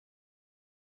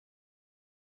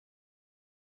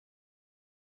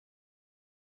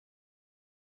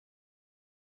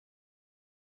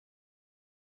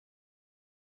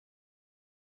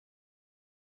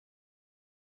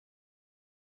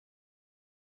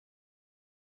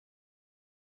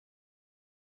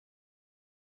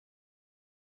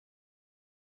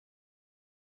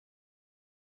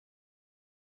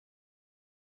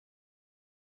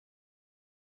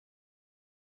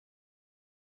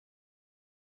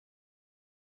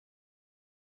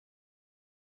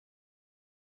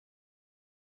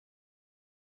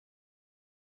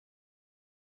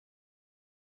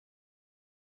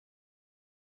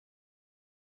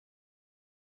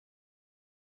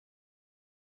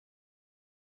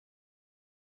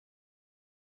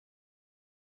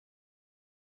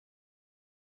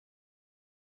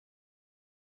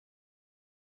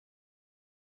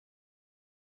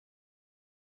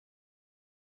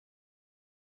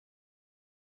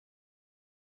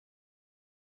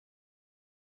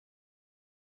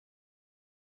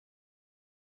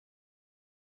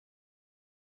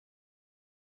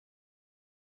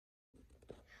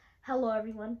Hello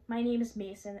everyone, my name is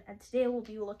Mason, and today we'll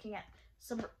be looking at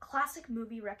some classic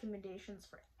movie recommendations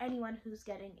for anyone who's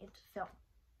getting into film.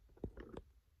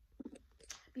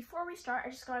 Before we start, I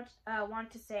just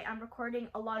want to say I'm recording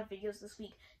a lot of videos this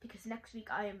week because next week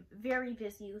I am very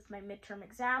busy with my midterm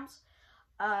exams.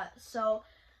 So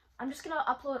I'm just going to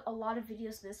upload a lot of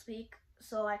videos this week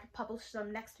so I could publish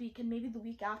them next week and maybe the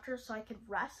week after so I could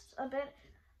rest a bit.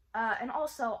 And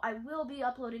also, I will be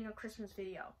uploading a Christmas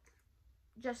video.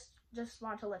 Just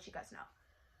want to let you guys know.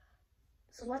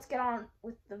 So let's get on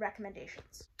with the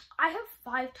recommendations. I have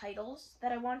 5 titles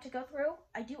that I want to go through.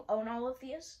 I do own all of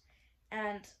these,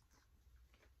 and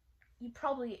you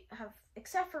probably have,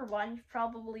 except for one, you've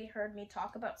probably heard me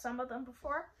talk about some of them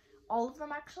before. All of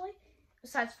them, actually,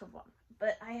 besides for one.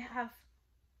 But I have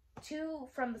 2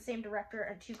 from the same director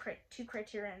and two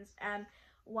Criterions, and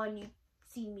one you've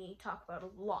seen me talk about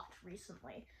a lot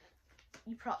recently.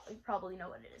 You probably know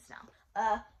what it is now.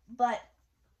 But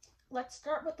let's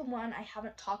start with the one I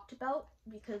haven't talked about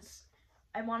because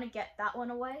I want to get that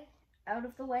one out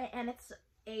of the way, and it's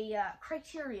a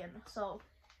Criterion. So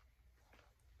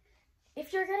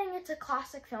if you're getting into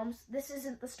classic films, this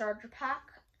isn't the starter pack.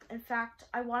 In fact,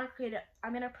 I'm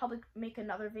gonna probably make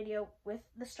another video with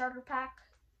the starter pack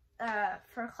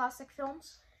for classic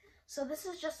films. So this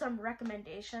is just some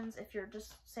recommendations if you're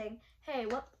just saying, hey,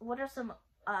 what are some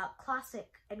classic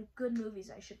and good movies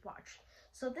I should watch.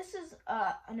 So this is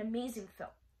an amazing film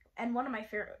and one of my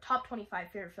top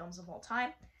 25 favorite films of all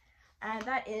time, and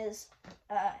that is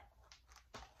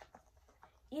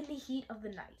In the Heat of the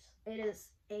Night. It is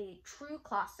a true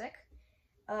classic,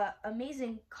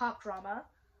 amazing cop drama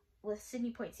with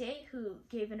Sidney Poitier, who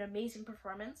gave an amazing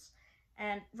performance,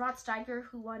 and Rod Steiger,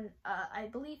 who won, I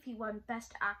believe he won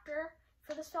Best Actor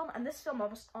for this film, and this film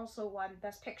also won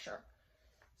Best Picture.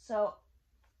 So,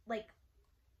 like,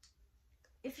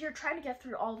 if you're trying to get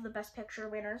through all of the Best Picture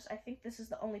winners, I think this is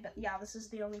the only, this is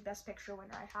the only Best Picture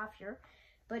winner I have here.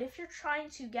 But if you're trying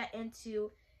to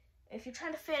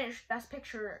finish Best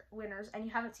Picture winners and you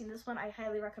haven't seen this one, I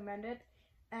highly recommend it.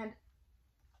 And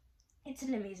it's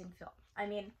an amazing film. I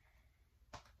mean,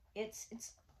 it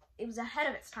was ahead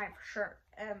of its time for sure,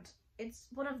 and it's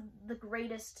one of the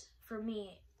greatest, for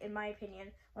me, in my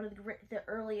opinion, one of the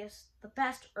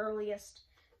best earliest.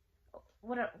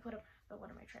 What am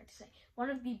I trying to say? One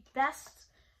of the best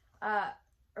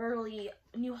early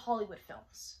New Hollywood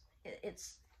films.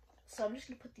 So I'm just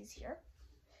gonna put these here,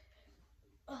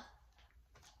 and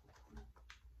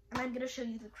I'm gonna show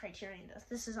you the Criterion.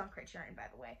 This is on Criterion, by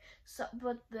the way. So,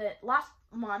 but the last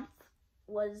month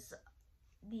was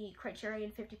the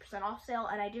Criterion 50% off sale,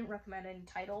 and I didn't recommend any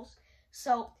titles.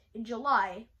 So in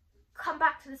July, come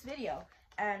back to this video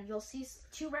and you'll see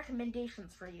 2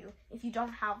 recommendations for you if you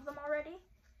don't have them already.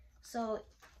 So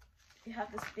you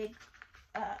have this big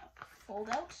fold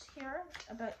out here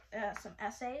about some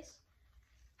essays.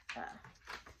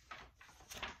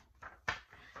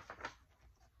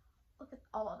 Look at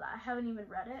all of that. I haven't even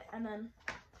read it. And then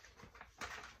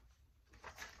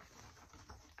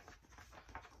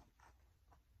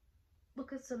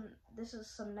look at this is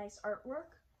some nice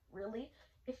artwork, really.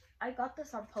 If I got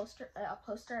this on a poster,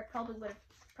 I probably would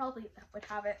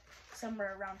have it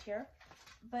somewhere around here.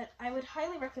 But I would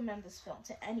highly recommend this film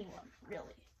to anyone,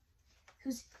 really,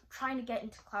 who's trying to get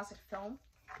into classic film,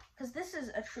 because this is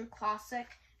a true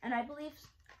classic, and I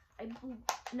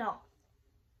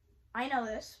know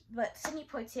this, but Sidney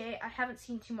Poitier, I haven't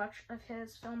seen too much of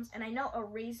his films, and I know A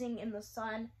Raisin in the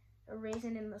Sun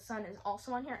is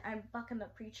also on here, and Buck and the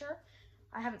Preacher.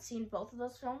 I haven't seen both of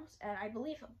those films, and I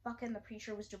believe Buck and the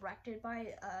Preacher was directed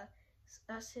by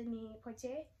Sidney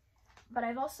Poitier. But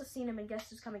I've also seen him in Guess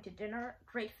Who's Coming to Dinner.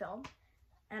 Great film,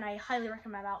 and I highly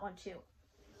recommend that one too.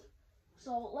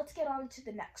 So let's get on to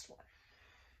the next one.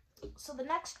 So the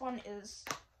next one is,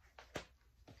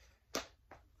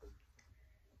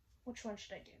 which one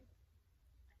should I do?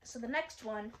 So the next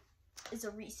one is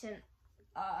a recent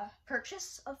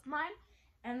purchase of mine.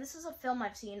 And this is a film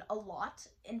I've seen a lot.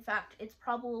 In fact, it's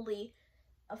probably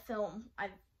a film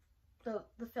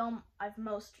the film I've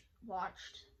most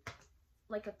watched,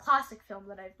 like a classic film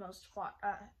that I've most watched,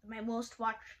 my most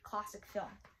watched classic film.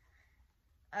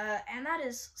 And that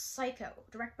is Psycho,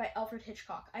 directed by Alfred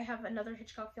Hitchcock. I have another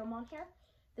Hitchcock film on here.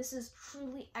 This is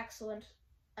truly excellent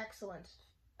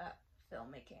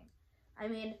filmmaking. I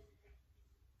mean,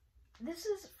 this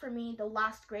is, for me, the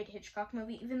last great Hitchcock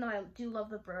movie, even though I do love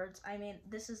The Birds. I mean,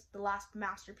 this is the last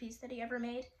masterpiece that he ever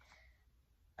made.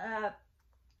 I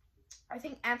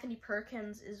think Anthony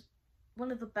Perkins is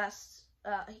one of the best,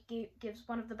 he gives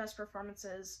one of the best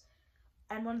performances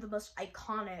and one of the most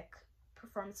iconic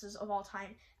performances of all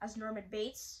time as Norman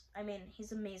Bates. I mean,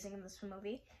 he's amazing in this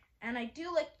movie. And I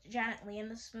do like Janet Leigh in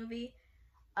this movie.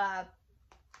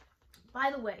 By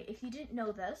the way, if you didn't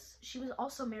know this, she was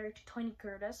also married to Tony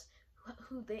Curtis,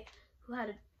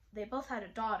 they both had a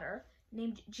daughter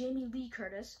named Jamie Lee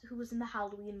Curtis, who was in the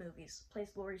Halloween movies,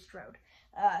 plays Laurie Strode.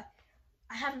 I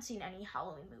haven't seen any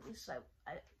Halloween movies, so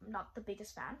I'm not the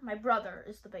biggest fan. My brother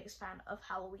is the biggest fan of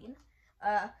Halloween.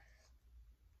 I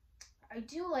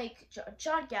do like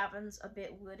John Gavin's a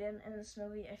bit wooden in this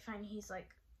movie. I find he's like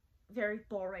very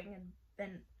boring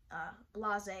and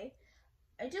blasé.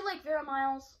 I do like Vera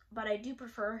Miles, but I do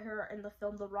prefer her in the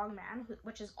film The Wrong Man,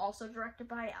 which is also directed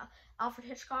by Alfred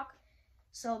Hitchcock.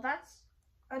 So that's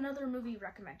another movie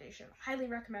recommendation. Highly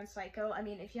recommend Psycho. I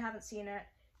mean, if you haven't seen it,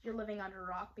 you're living under a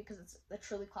rock because it's a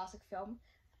truly classic film.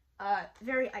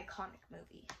 Very iconic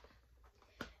movie.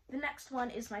 The next one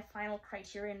is my final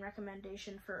Criterion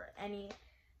recommendation for any,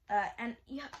 and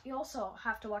you also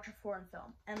have to watch a foreign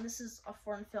film. And this is a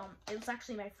foreign film. It was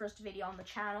actually my first video on the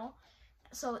channel.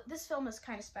 So this film is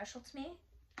kind of special to me.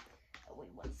 Oh, wait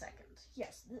 1 second.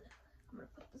 Yes, I'm going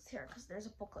to put this here because there's a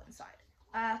booklet inside.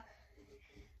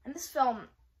 And this film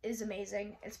is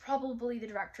amazing. It's probably the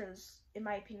director's, in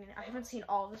my opinion. I haven't seen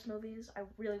all of his movies. I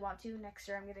really want to. Next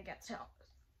year I'm going to get to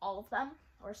all of them,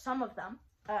 or some of them.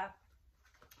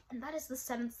 And that is The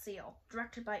Seventh Seal,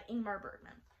 directed by Ingmar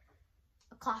Bergman.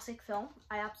 A classic film.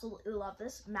 I absolutely love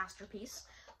this. Masterpiece.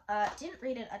 Didn't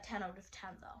rate it a 10 out of 10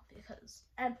 though, because,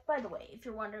 and by the way, if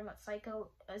you're wondering what Psycho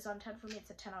is on 10 for me, it's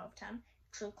a 10 out of 10.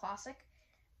 True classic.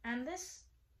 And this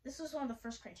was one of the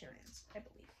first Criterions, I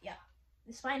believe. Yeah.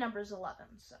 The spy number is 11,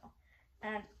 so.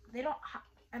 And they don't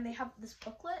and they have this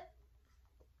booklet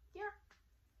here.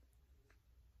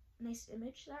 Nice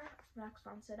image there, Max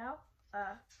von Sydow.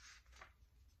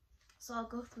 So I'll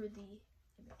go through the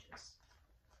images.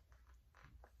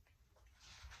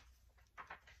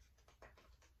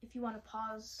 If you want to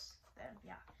pause, then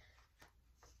yeah.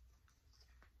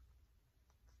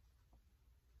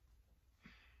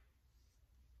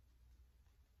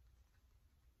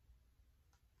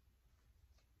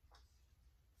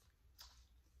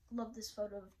 Love this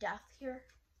photo of death here.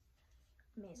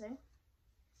 Amazing.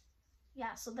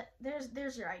 Yeah, so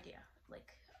there's your idea. Like,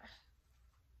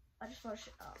 I just want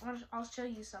to I'll show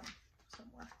you some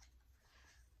more.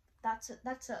 That's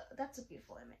a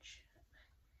beautiful image.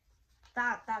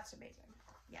 That's amazing.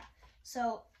 Yeah.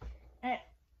 So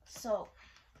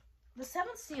The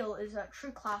Seventh Seal is a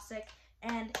true classic,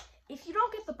 and if you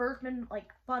don't get the Bergman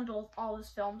like bundle of all his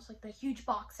films, like the huge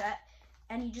box set,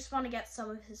 and you just want to get some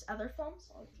of his other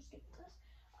films, I'll just get this.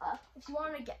 If you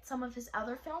want to get some of his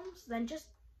other films, then just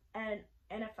and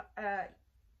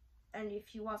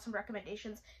if you want some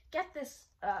recommendations, get this.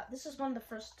 This is one of the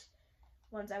first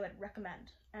ones I would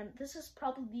recommend, and this is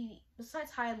probably, besides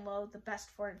High and Low, the best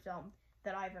foreign film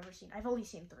that I've ever seen. I've only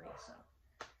seen 3, so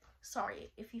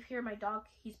sorry if you hear my dog,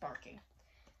 he's barking.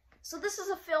 So this is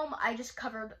a film I just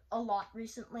covered a lot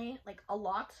recently, like a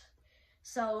lot.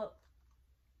 So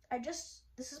this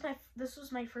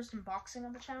was my first unboxing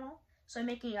on the channel, so I'm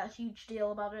making a huge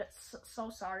deal about it.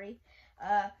 So sorry,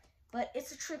 but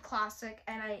it's a true classic,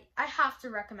 and I have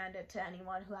to recommend it to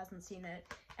anyone who hasn't seen it.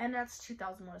 And that's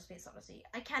 2001: A Space Odyssey.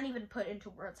 I can't even put into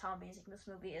words how amazing this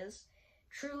movie is.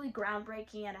 Truly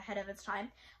groundbreaking and ahead of its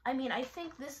time. I mean, I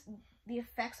think the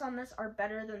effects on this are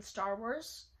better than Star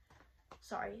Wars.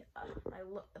 Sorry,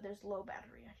 there's low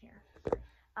battery in here.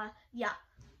 Yeah.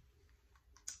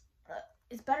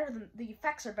 It's better than, the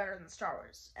effects are better than Star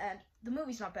Wars, and the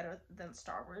movie's not better than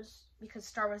Star Wars, because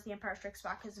Star Wars The Empire Strikes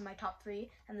Back is in my top 3,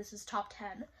 and this is top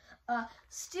 10.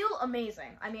 Still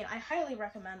amazing. I mean, I highly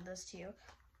recommend this to you.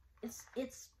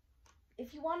 It's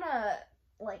if you wanna,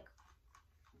 like,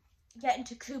 get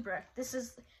into Kubrick, this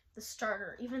is the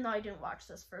starter. Even though I didn't watch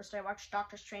this first, I watched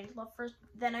Doctor Strangelove first,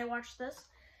 then I watched this.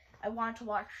 I wanted to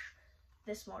watch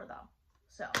this more though.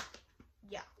 So,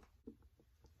 yeah.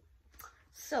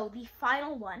 So the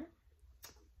final one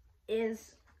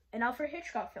is an Alfred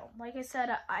Hitchcock film. Like I said,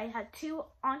 I had 2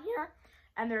 on here,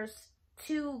 and there's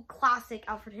 2 classic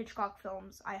Alfred Hitchcock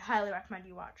films I highly recommend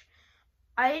you watch.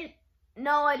 I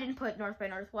didn't put North by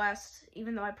Northwest,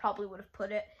 even though I probably would have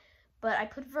put it, but I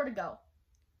put Vertigo.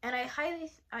 And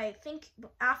I think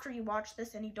after you watch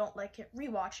this and you don't like it,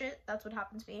 rewatch it. That's what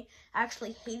happened to me. I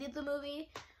actually hated the movie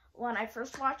when I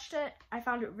first watched it. I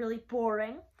found it really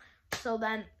boring. So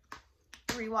then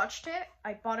rewatched it.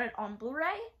 I bought it on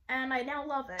Blu-ray, and I now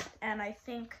love it. And I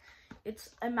think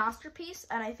it's a masterpiece,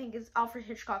 and I think it's Alfred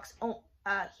Hitchcock's own.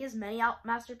 He has many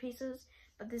masterpieces,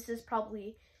 but this is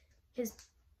probably his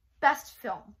best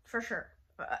film, for sure.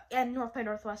 And North by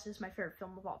Northwest is my favorite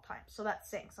film of all time, so that's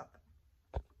saying something.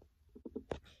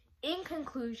 in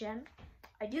conclusion,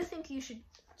 I do think you should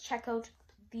check out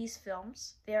these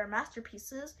films. They are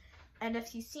masterpieces, and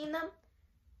if you've seen them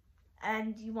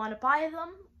and you want to buy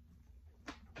them,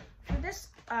 for this,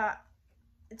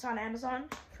 it's on Amazon.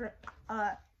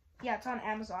 It's on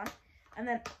Amazon. And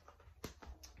then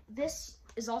this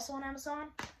is also on Amazon.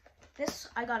 This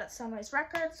I got at Sunrise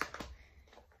Records.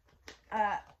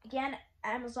 Again,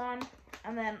 Amazon,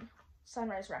 and then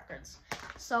Sunrise Records.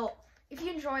 So if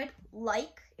you enjoyed,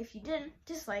 like. If you didn't,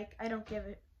 dislike. I don't give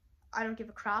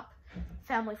a crap.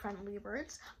 Family friendly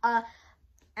words.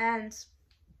 And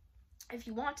if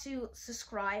you want to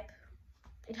subscribe,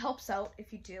 it helps out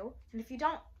if you do. And if you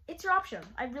don't, it's your option.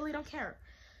 I really don't care.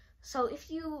 So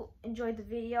if you enjoyed the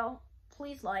video,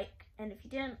 please like. And if you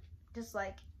didn't,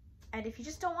 dislike. And if you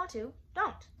just don't want to,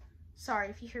 don't. Sorry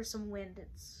if you hear some wind.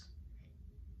 It's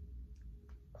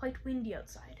quite windy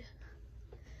outside.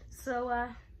 So,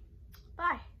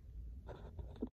 bye.